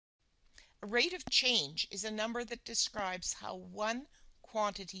A rate of change is a number that describes how one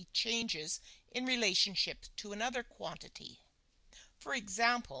quantity changes in relationship to another quantity. For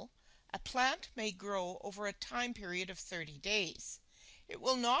example, a plant may grow over a time period of 30 days. It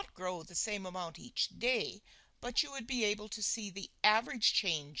will not grow the same amount each day, but you would be able to see the average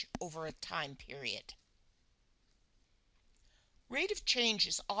change over a time period. Rate of change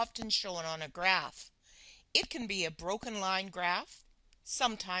is often shown on a graph. It can be a broken line graph,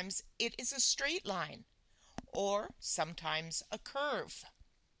 sometimes it is a straight line, or sometimes a curve.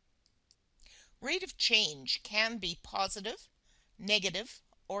 Rate of change can be positive, negative,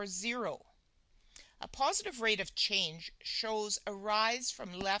 or zero. A positive rate of change shows a rise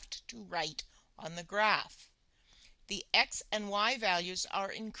from left to right on the graph. The x and y values are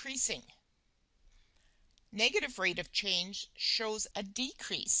increasing. Negative rate of change shows a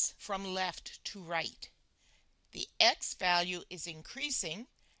decrease from left to right. The x value is increasing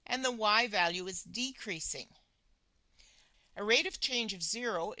and the y value is decreasing. A rate of change of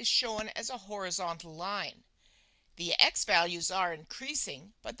 0 is shown as a horizontal line. The x values are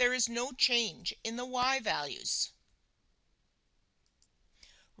increasing, but there is no change in the y values.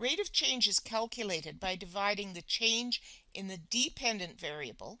 Rate of change is calculated by dividing the change in the dependent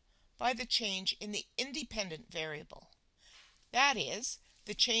variable by the change in the independent variable. That is,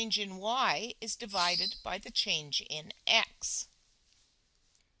 the change in y is divided by the change in x.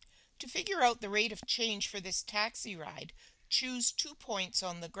 To figure out the rate of change for this taxi ride, choose 2 points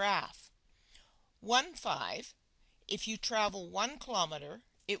on the graph. 1, 5. If you travel 1 kilometer,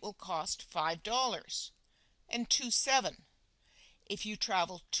 it will cost $5. And 2, 7. If you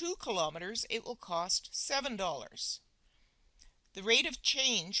travel 2 kilometers, it will cost $7. The rate of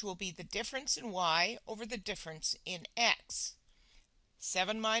change will be the difference in y over the difference in x.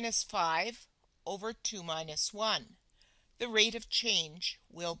 7 minus 5 over 2 minus 1. The rate of change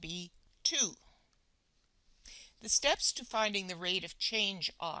will be 2. The steps to finding the rate of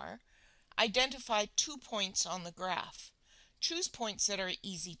change are: identify 2 points on the graph. Choose points that are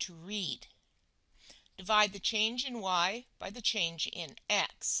easy to read. Divide the change in y by the change in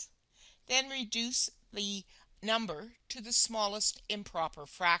x. Then reduce the number to the smallest improper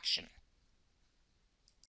fraction.